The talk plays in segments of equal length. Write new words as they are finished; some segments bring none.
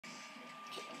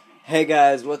Hey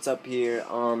guys, what's up here?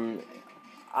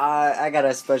 I got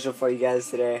a special for you guys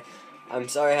today. I'm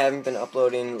sorry I haven't been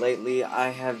uploading lately. I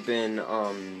have been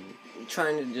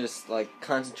trying to just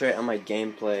concentrate on my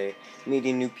gameplay,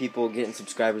 meeting new people, getting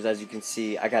subscribers. As you can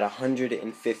see, I got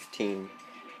 115.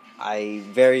 I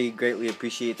very greatly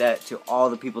appreciate that to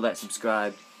all the people that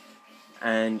subscribed.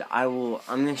 And I'm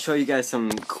gonna show you guys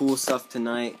some cool stuff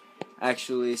tonight,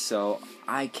 actually. So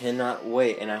I cannot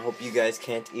wait, and I hope you guys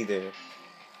can't either.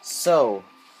 So,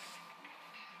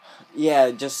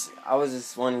 yeah, I was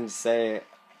just wanting to say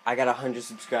I got 100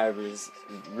 subscribers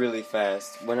really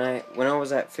fast. When I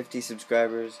was at 50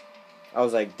 subscribers, I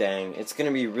was like, dang, it's gonna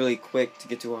be really quick to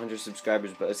get to 100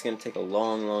 subscribers, but it's gonna take a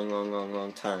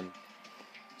long time.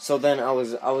 So then I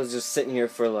was just sitting here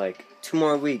for like 2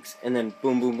 more weeks, and then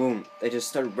boom, boom, boom, they just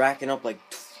started racking up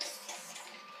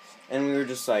and we were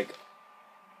just like,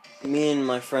 me and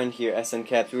my friend here, SN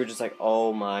Caps, we were just like,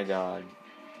 oh my god.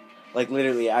 Like,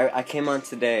 literally, I came on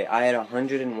today. I had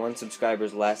 101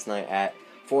 subscribers last night at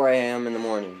 4 a.m. in the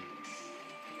morning.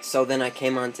 So then I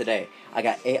came on today. I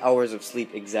got 8 hours of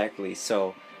sleep exactly.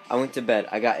 So I went to bed.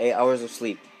 I got 8 hours of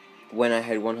sleep when I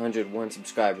had 101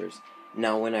 subscribers.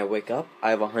 Now when I wake up, I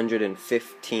have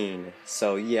 115.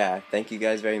 So yeah, thank you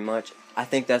guys very much. I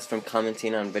think that's from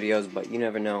commenting on videos, but you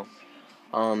never know.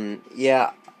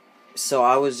 Yeah. So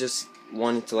I was just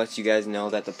wanting to let you guys know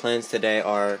that the plans today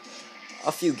are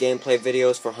a few gameplay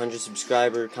videos for 100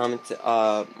 subscriber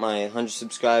my 100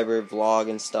 subscriber vlog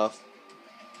and stuff.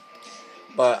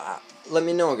 But let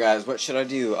me know, guys, what should I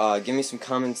do? Give me some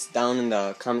comments down in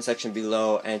the comment section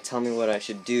below and tell me what I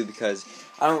should do, because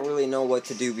I don't really know what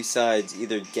to do besides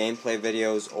either gameplay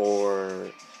videos or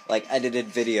like edited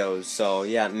videos. So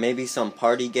yeah, maybe some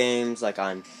party games like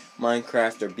on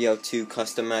Minecraft or BO2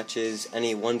 custom matches,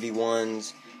 any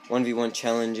 1v1s, 1v1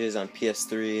 challenges on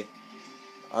PS3.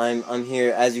 I'm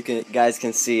here, as you guys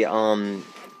can see,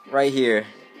 right here.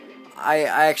 I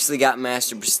actually got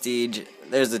Master Prestige.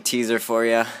 There's a teaser for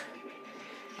ya.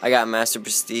 I got Master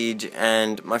Prestige,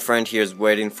 and my friend here is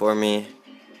waiting for me.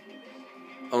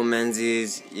 Oh,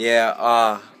 Menzies,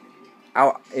 yeah.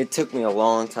 It took me a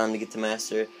long time to get to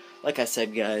Master. Like I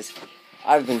said, guys,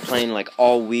 I've been playing like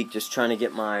all week, just trying to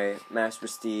get my Master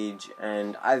Prestige,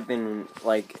 and I've been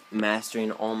like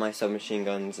mastering all my submachine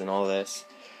guns and all this.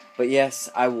 But yes,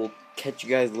 I will catch you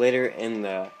guys later in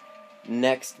the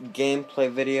next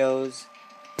gameplay videos,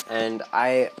 and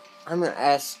I'm gonna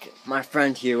ask my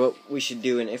friend here what we should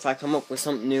do, and if I come up with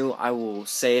something new, I will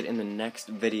say it in the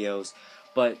next videos.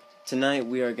 But tonight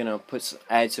we are gonna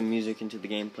add some music into the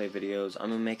gameplay videos. I'm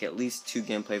gonna make at least 2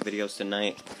 gameplay videos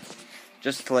tonight,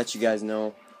 just to let you guys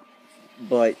know.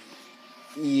 But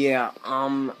yeah,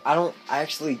 I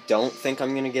actually don't think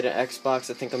I'm gonna get an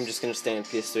Xbox. I think I'm just gonna stay on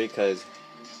PS3, because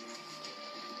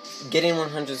getting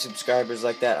 100 subscribers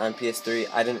like that on PS3,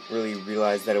 I didn't really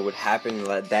realize that it would happen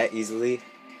that easily.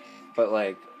 But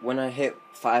like when I hit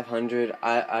 500,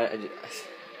 I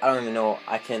don't even know.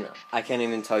 I can't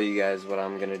even tell you guys what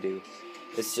I'm gonna do.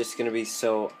 It's just gonna be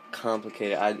so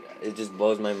complicated. It just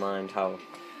blows my mind how.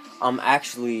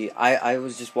 Actually, I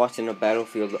was just watching a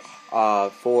Battlefield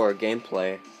 4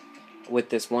 gameplay with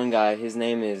this one guy. His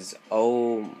name is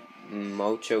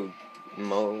Mocho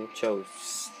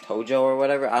Tojo or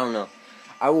whatever, I don't know.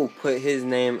 I will put his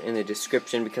name in the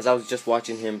description, because I was just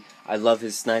watching him. I love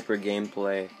his sniper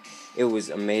gameplay. It was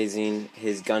amazing.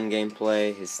 His gun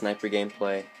gameplay, his sniper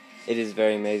gameplay. It is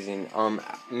very amazing.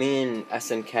 Me and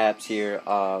SN Caps here,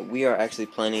 we are actually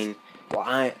planning.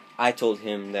 Well, I told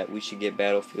him that we should get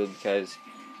Battlefield, because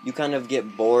you kind of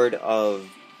get bored of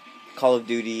Call of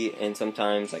Duty and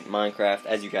sometimes like Minecraft,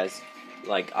 as you guys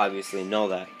obviously know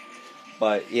that.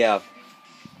 But yeah.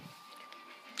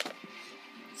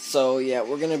 So yeah,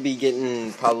 we're gonna be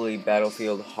getting probably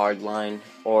Battlefield Hardline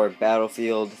or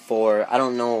Battlefield 4. I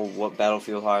don't know what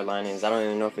Battlefield Hardline is. I don't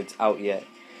even know if it's out yet.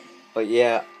 But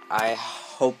yeah, I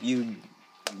hope you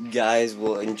guys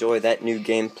will enjoy that new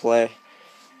gameplay.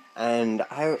 And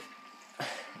I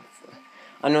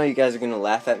know you guys are gonna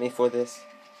laugh at me for this,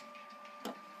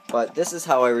 but this is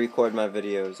how I record my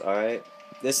videos. All right,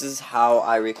 this is how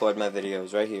I record my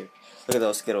videos right here. Look at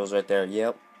those Skittles right there.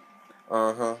 Yep.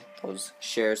 Those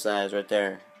share size right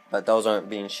there. But those aren't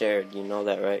being shared, you know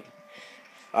that, right?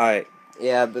 Alright,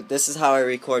 yeah, but this is how I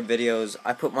record videos.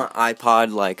 I put my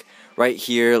iPod right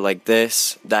here, like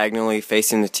this, diagonally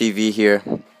facing the TV here.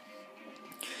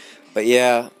 But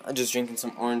yeah, I'm just drinking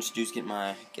some orange juice, get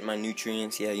my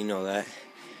nutrients, yeah, you know that.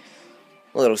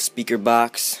 A little speaker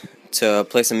box to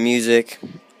play some music.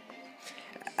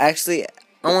 Actually,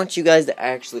 I want you guys to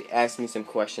actually ask me some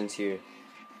questions here.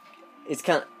 It's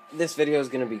kind of this video is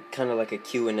gonna be kind of like a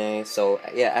Q&A. So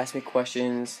yeah, ask me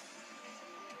questions,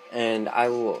 and I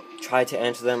will try to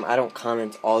answer them. I don't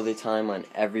comment all the time on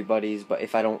everybody's, but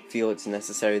if I don't feel it's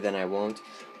necessary, then I won't.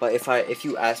 But if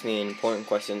you ask me an important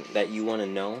question that you want to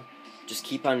know, just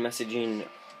keep on messaging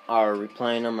or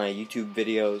replying on my YouTube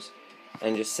videos,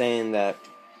 and just saying that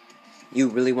you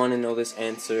really want to know this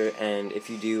answer. And if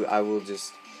you do, I will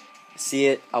just see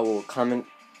it. I will comment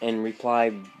and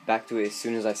reply back to it as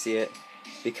soon as I see it.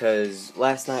 Because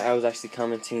last night I was actually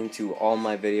commenting to all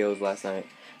my videos last night.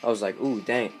 I was like, ooh,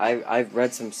 dang, I've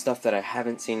read some stuff that I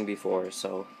haven't seen before.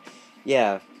 So,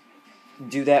 yeah,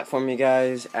 do that for me,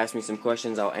 guys. Ask me some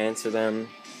questions, I'll answer them.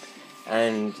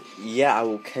 And, yeah, I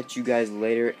will catch you guys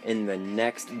later in the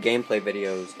next gameplay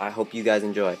videos. I hope you guys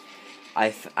enjoy.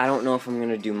 I don't know if I'm going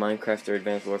to do Minecraft or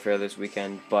Advanced Warfare this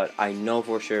weekend, but I know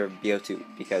for sure BO2,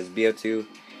 because BO2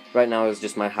 right now is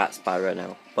just my hot spot right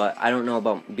now. But I don't know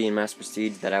about being Mass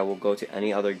Prestige that I will go to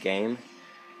any other game.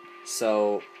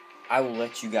 So I will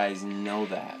let you guys know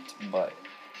that. But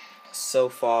so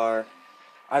far,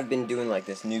 I've been doing like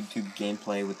this NoobTube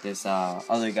gameplay with this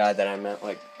other guy that I met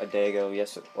like a day ago,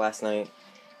 last night.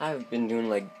 I've been doing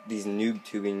like these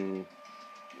NoobTubing.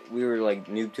 We were like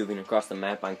NoobTubing across the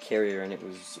map on Carrier, and it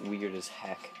was weird as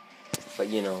heck. But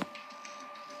you know,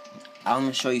 I'm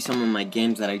gonna show you some of my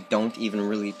games that I don't even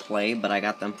really play, but I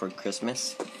got them for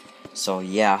Christmas. So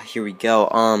yeah, here we go.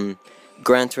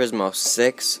 Gran Turismo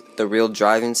 6, the real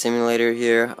driving simulator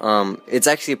here. It's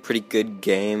actually a pretty good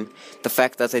game. The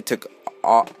fact that they took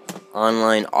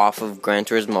online off of Gran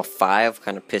Turismo 5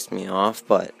 kind of pissed me off,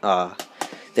 but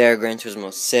there, Gran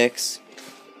Turismo 6.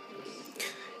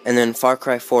 And then Far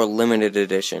Cry 4 Limited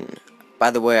Edition.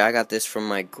 By the way, I got this from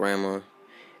my grandma.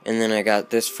 And then I got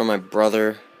this from my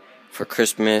brother for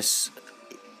Christmas.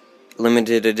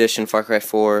 Limited Edition Far Cry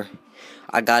 4.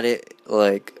 I got it,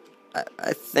 like,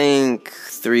 I think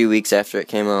 3 weeks after it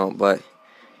came out. But,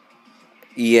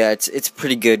 yeah, it's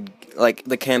pretty good. Like,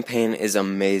 the campaign is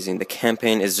amazing. The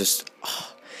campaign is just,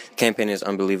 the campaign is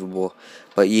unbelievable.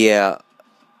 But, yeah,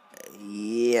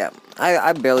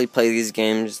 I barely play these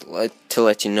games, to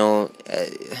let you know.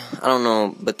 I don't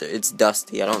know, but it's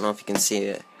dusty. I don't know if you can see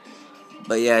it.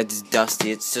 But yeah, it's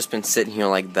dusty. It's just been sitting here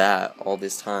like that all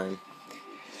this time.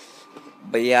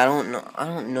 But yeah, I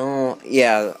don't know.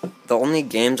 Yeah, the only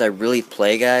games I really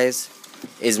play, guys,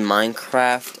 is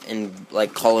Minecraft and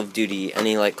like Call of Duty.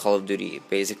 Any like Call of Duty,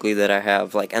 basically, that I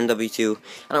have. Like MW2.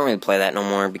 I don't really play that no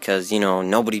more because, you know,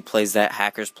 nobody plays that.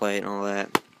 Hackers play it and all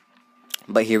that.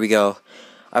 But here we go.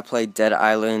 I play Dead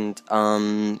Island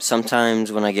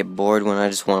sometimes when I get bored, when I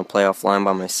just want to play offline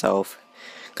by myself.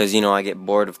 Because, you know, I get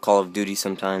bored of Call of Duty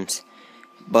sometimes.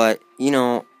 But, you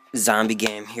know, zombie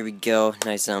game. Here we go.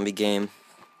 Nice zombie game.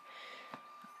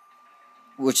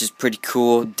 Which is pretty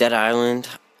cool. Dead Island.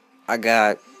 I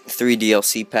got 3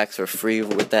 DLC packs for free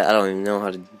with that. I don't even know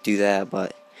how to do that,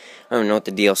 but I don't know what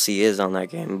the DLC is on that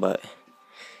game, but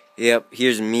yep,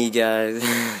 here's me, guys.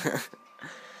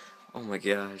 Oh my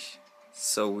gosh.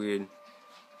 So weird.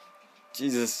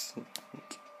 Jesus.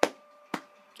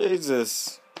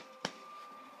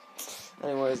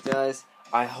 Anyways, guys,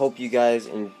 I hope you guys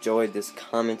enjoyed this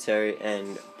commentary,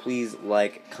 and please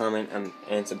like, comment,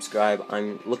 and subscribe.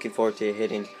 I'm looking forward to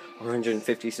hitting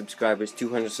 150 subscribers,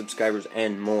 200 subscribers,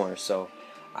 and more. So,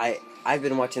 I've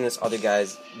been watching this other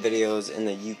guy's videos in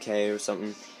the UK or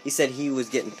something. He said he was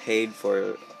getting paid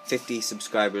for 50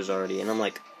 subscribers already, and I'm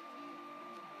like,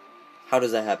 how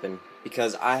does that happen?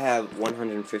 Because I have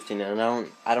 115, and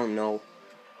I don't know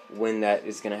when that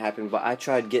is going to happen, but I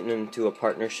tried getting into a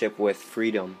partnership with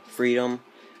Freedom.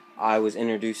 I was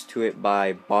introduced to it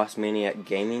by Boss Maniac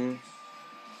Gaming.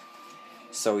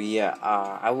 So yeah,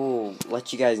 I will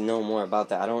let you guys know more about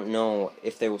that. I don't know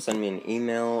if they will send me an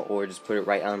email or just put it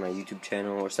right on my YouTube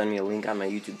channel, or send me a link on my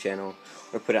YouTube channel,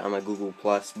 or put it on my Google+,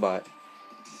 but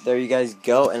there you guys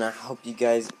go, and I hope you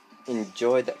guys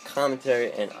enjoyed that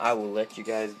commentary, and I will let you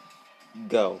guys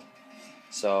go.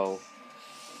 So,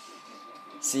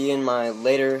 see you in my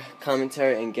later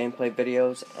commentary and gameplay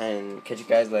videos, and catch you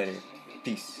guys later.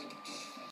 Peace.